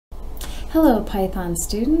Hello Python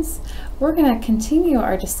students. We're going to continue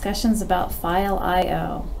our discussions about file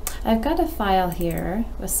I/O. I've got a file here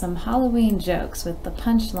with some Halloween jokes with the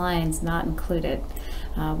punch lines not included.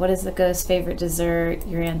 What is the ghost's favorite dessert?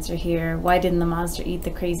 Your answer here. Why didn't the monster eat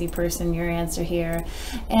the crazy person? Your answer here.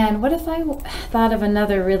 And what if I thought of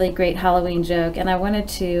another really great Halloween joke and I wanted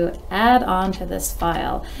to add on to this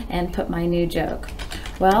file and put my new joke?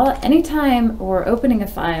 Well, anytime we're opening a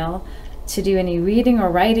file to do any reading or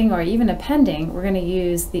writing or even appending, we're going to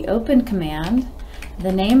use the open command,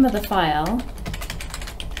 the name of the file,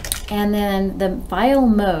 and then the file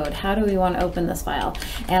mode. How do we want to open this file?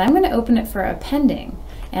 And I'm going to open it for appending,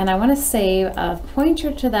 and I want to save a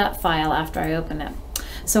pointer to that file after I open it.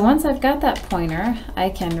 So once I've got that pointer,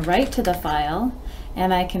 I can write to the file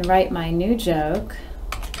and I can write my new joke.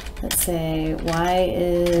 Let's say, why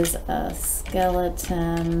is a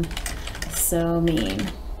skeleton so mean?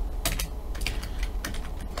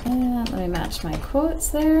 And let me match my quotes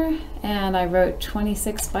there, and I wrote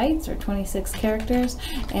 26 bytes or 26 characters,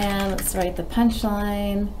 and let's write the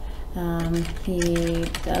punchline. He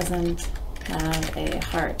doesn't have a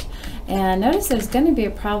heart. And notice there's going to be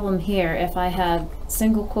a problem here if I have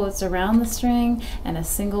single quotes around the string and a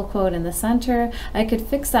single quote in the center. I could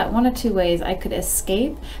fix that one of two ways. I could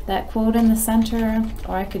escape that quote in the center,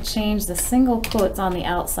 or I could change the single quotes on the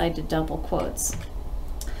outside to double quotes.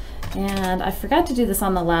 And I forgot to do this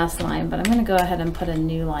on the last line, but I'm going to go ahead and put a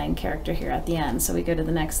new line character here at the end, so we go to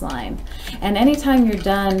the next line. And anytime you're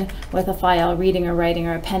done with a file, reading or writing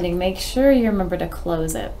or appending, make sure you remember to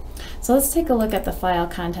close it. So let's take a look at the file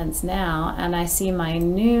contents now, and I see my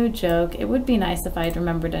new joke. It would be nice if I'd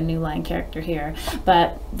remembered a new line character here,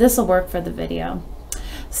 but this will work for the video.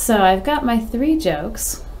 So I've got my 3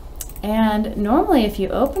 jokes. And normally if you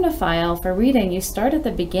open a file for reading, you start at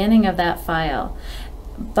the beginning of that file.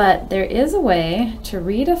 But there is a way to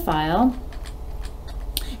read a file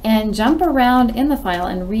and jump around in the file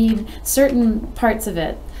and read certain parts of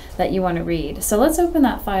it that you want to read. So let's open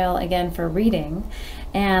that file again for reading.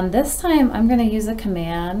 And this time I'm going to use a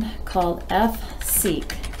command called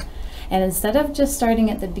fseek. And instead of just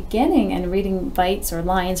starting at the beginning and reading bytes or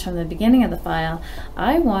lines from the beginning of the file,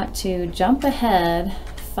 I want to jump ahead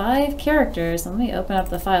 5 characters. Let me open up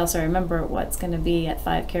the file so I remember what's going to be at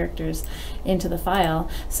 5 characters into the file.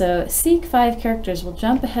 So seek 5 characters will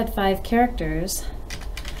jump ahead 5 characters.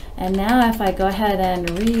 And now if I go ahead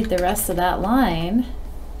and read the rest of that line,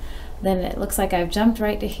 then it looks like I've jumped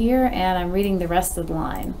right to here and I'm reading the rest of the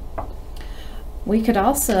line. We could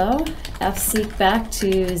also fseek back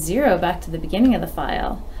to 0, back to the beginning of the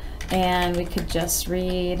file, and we could just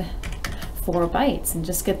read 4 bytes and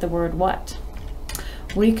just get the word what.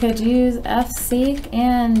 We could use fseek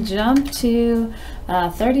and jump to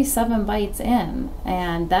 37 bytes in,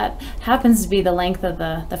 and that happens to be the length of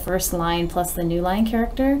the first line plus the new line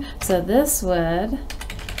character. So this would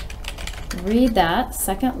read that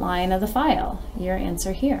second line of the file. Your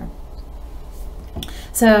answer here.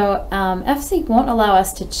 So fseek won't allow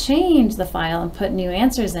us to change the file and put new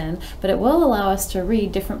answers in, but it will allow us to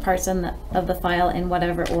read different parts of the file in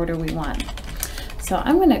whatever order we want. So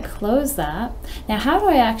I'm going to close that. Now, how do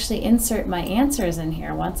I actually insert my answers in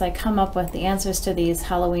here once I come up with the answers to these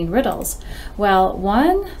Halloween riddles? Well,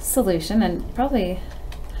 one solution, and probably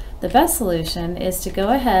the best solution, is to go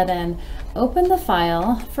ahead and open the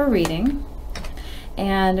file for reading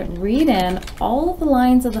and read in all of the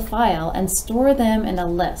lines of the file and store them in a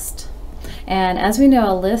list. And as we know,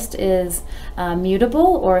 a list is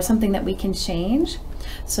mutable or something that we can change.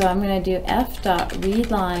 So I'm going to do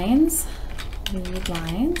f.readlines.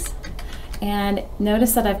 And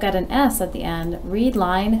notice that I've got an S at the end. Read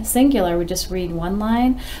line, singular, we just read one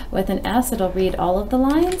line. With an S, it'll read all of the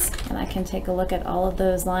lines, and I can take a look at all of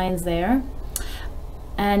those lines there.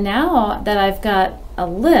 And now that I've got a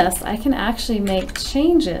list, I can actually make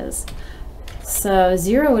changes. So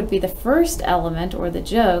 0 would be the first element or the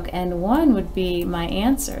joke, and 1 would be my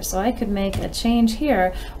answer. So I could make a change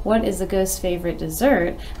here. What is the ghost's favorite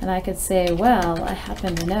dessert? And I could say, well, I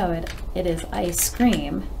happen to know it is ice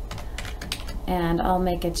cream. And I'll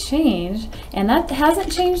make a change, and that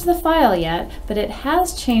hasn't changed the file yet, but it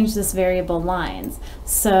has changed this variable lines.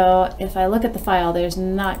 So if I look at the file, there's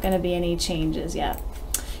not going to be any changes yet.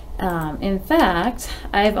 In fact,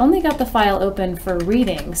 I've only got the file open for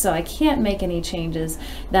reading, so I can't make any changes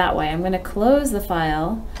that way. I'm going to close the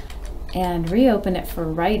file and reopen it for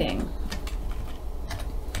writing.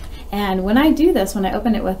 And when I do this, when I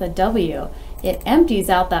open it with a W, it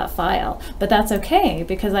empties out that file, but that's okay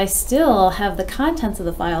because I still have the contents of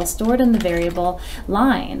the file stored in the variable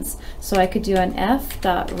lines. So I could do an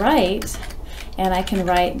f.write, and I can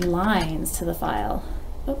write lines to the file.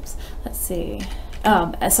 oops, let's see.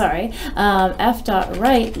 Sorry,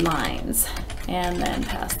 f.writelines, and then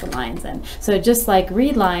pass the lines in. So just like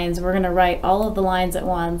read lines, we're going to write all of the lines at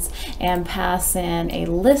once and pass in a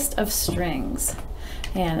list of strings.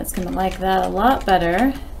 And it's going to like that a lot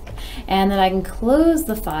better. And then I can close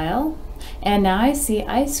the file. And now I see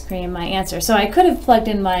ice cream, my answer. So I could have plugged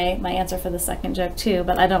in my answer for the second joke too,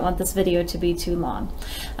 but I don't want this video to be too long.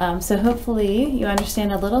 So hopefully you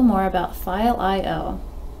understand a little more about file I/O.